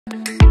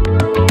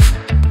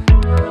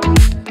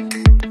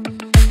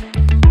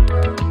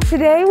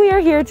Today we are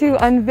here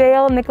to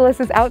unveil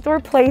Nicolas's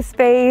outdoor play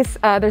space.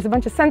 There's a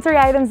bunch of sensory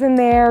items in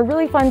there,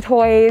 really fun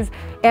toys,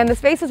 and the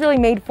space was really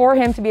made for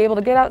him to be able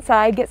to get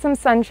outside, get some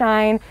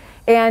sunshine,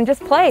 and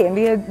just play and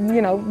be a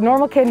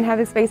normal kid and have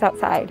his space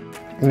outside.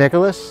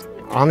 Nicolas,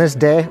 on this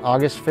day,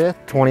 August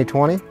 5th,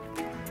 2020,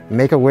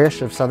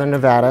 Make-A-Wish of Southern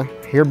Nevada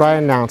hereby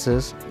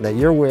announces that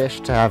your wish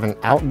to have an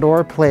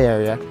outdoor play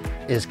area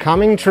is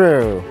coming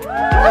true.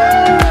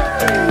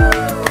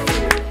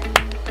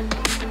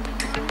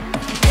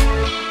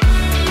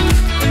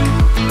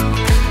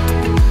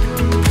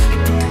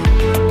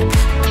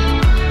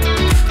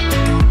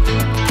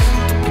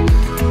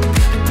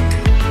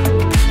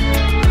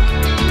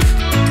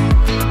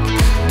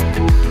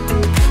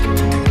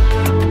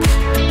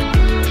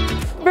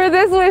 For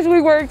this wish,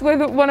 we worked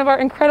with one of our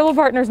incredible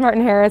partners,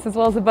 Martin Harris, as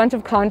well as a bunch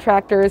of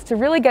contractors to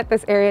really get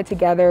this area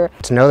together.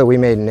 To know that we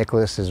made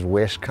Nicolas's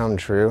wish come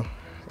true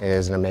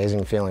is an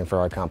amazing feeling for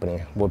our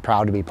company. We're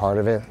proud to be part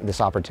of it,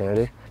 this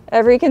opportunity.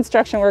 Every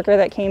construction worker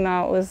that came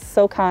out was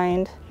so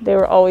kind. They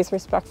were always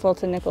respectful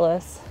to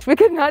Nicolas. We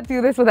could not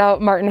do this without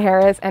Martin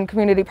Harris and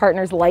community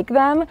partners like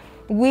them.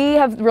 We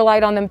have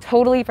relied on them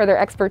totally for their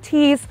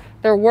expertise,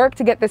 their work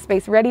to get this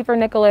space ready for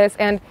Nicolas,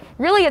 and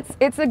really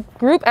it's a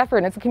group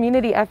effort, it's a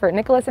community effort.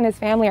 Nicolas and his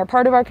family are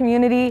part of our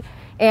community,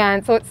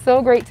 and so it's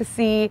so great to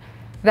see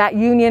that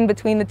union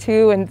between the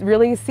two and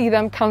really see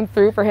them come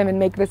through for him and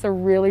make this a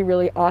really,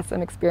 really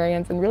awesome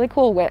experience and really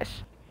cool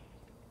wish.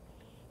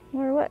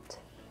 More what?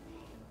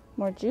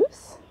 More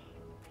juice?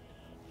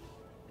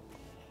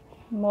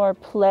 More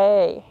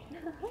play.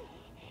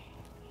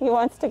 He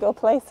wants to go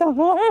play some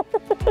more.